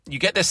you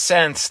get the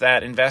sense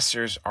that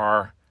investors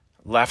are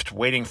left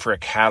waiting for a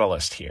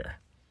catalyst here.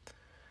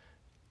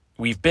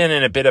 We've been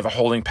in a bit of a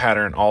holding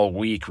pattern all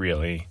week,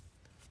 really.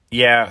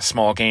 Yeah,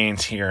 small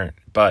gains here,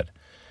 but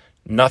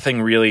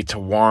nothing really to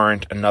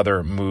warrant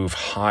another move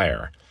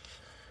higher.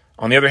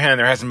 On the other hand,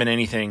 there hasn't been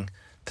anything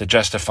to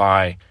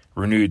justify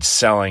renewed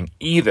selling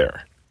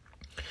either.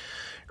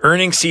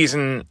 Earnings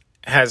season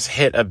has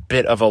hit a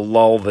bit of a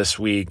lull this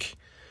week.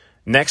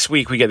 Next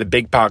week, we get the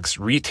big box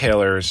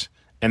retailers,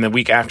 and the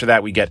week after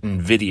that, we get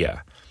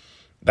NVIDIA.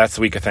 That's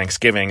the week of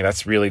Thanksgiving.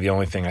 That's really the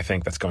only thing I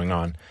think that's going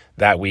on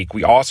that week.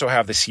 We also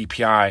have the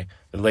CPI,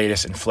 the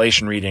latest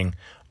inflation reading,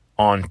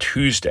 on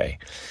Tuesday.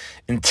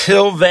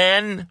 Until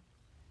then,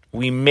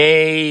 we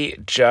may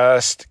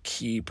just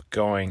keep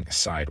going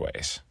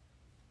sideways.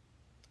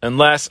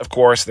 Unless, of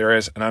course, there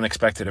is an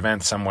unexpected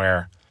event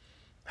somewhere.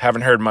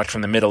 Haven't heard much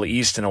from the Middle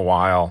East in a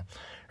while.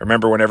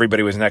 Remember when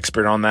everybody was an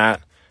expert on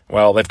that?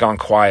 Well, they've gone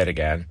quiet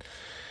again.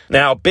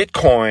 Now,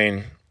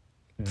 Bitcoin,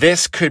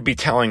 this could be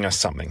telling us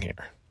something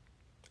here.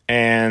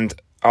 And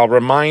I'll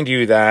remind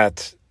you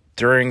that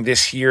during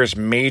this year's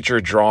major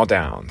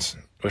drawdowns,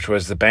 which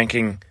was the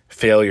banking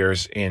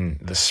failures in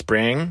the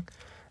spring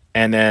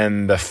and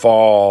then the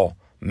fall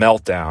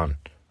meltdown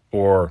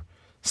or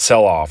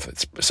sell-off,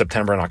 it's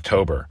September and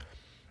October,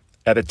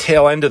 at the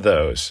tail end of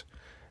those,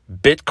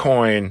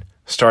 Bitcoin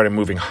started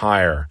moving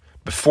higher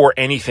before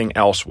anything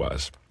else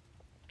was.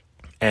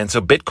 And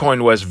so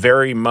Bitcoin was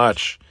very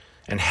much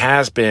and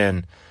has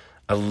been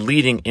a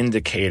leading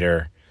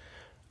indicator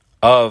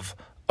of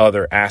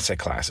other asset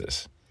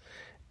classes.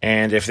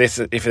 And if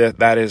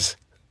that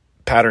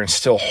pattern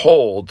still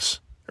holds,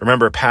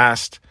 remember,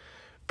 past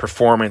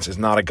performance is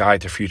not a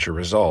guide to future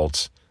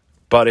results.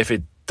 But if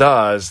it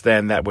does,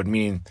 then that would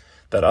mean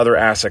that other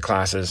asset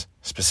classes,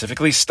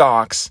 specifically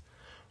stocks,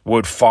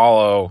 would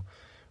follow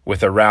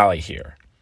with a rally here.